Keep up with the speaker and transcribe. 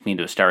me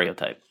into a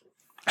stereotype.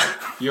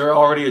 You're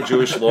already a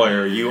Jewish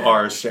lawyer. You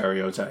are a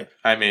stereotype.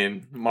 I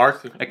mean,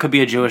 Mark... It could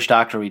be a Jewish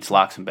doctor who eats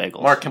lox and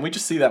bagels. Mark, can we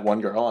just see that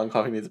one girl on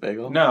Coffee Meets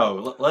Bagel?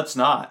 No, let's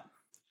not.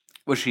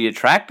 Was she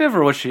attractive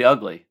or was she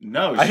ugly?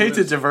 No, I hate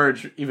to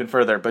diverge even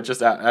further, but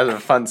just as a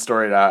fun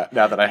story now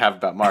that I have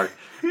about Mark.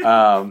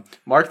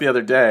 Mark the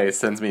other day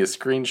sends me a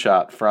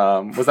screenshot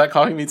from... Was that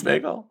Coffee Meets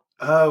Bagel?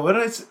 What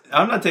did I say?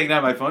 I'm not taking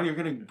out my phone. You're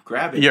going to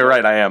grab it. You're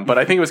right, I am. But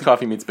I think it was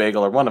Coffee Meets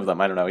Bagel or one of them.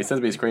 I don't know. He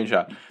sends me a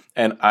screenshot.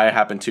 And I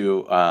happen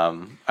to...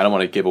 I don't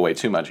want to give away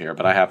too much here,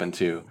 but I happen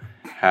to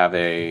have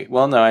a...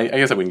 Well, no, I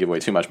guess I wouldn't give away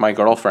too much. My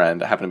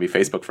girlfriend happened to be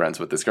Facebook friends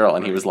with this girl.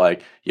 And he was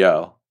like,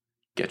 yo,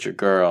 get your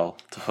girl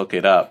to hook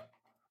it up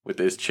with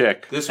this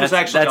chick. This was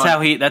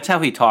actually that's how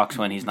he talks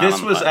when he's not This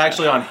on the was podcast.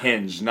 actually on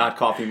Hinge, not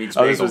Coffee Meets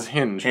Bagel. Oh, this was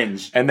Hinge.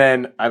 Hinge. And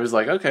then I was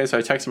like, okay, so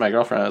I texted my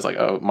girlfriend. I was like,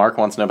 oh, Mark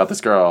wants to know about this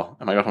girl.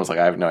 And my girlfriend was like,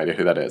 I have no idea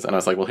who that is. And I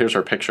was like, well, here's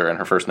her picture and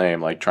her first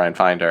name. Like, try and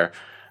find her.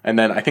 And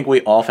then I think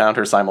we all found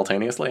her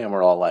simultaneously, and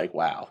we're all like,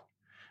 wow,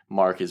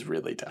 Mark is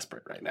really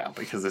desperate right now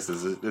because this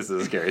is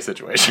a scary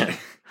situation.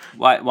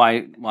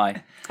 Why?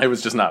 It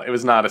was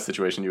not a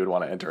situation you would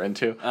want to enter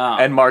into. Oh.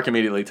 And Mark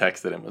immediately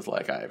texted and was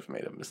like, I've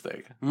made a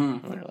mistake.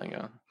 And we were like,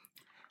 oh.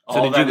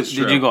 So did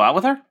you go out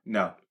with her?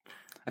 No.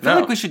 I feel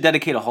like we should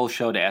dedicate a whole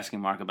show to asking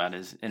Mark about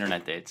his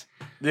internet dates.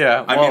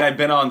 Yeah. I mean, I've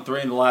been on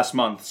 3 in the last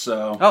month,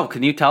 so... Oh,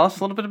 can you tell us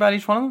a little bit about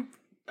each one of them?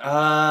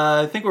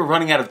 I think we're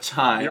running out of time.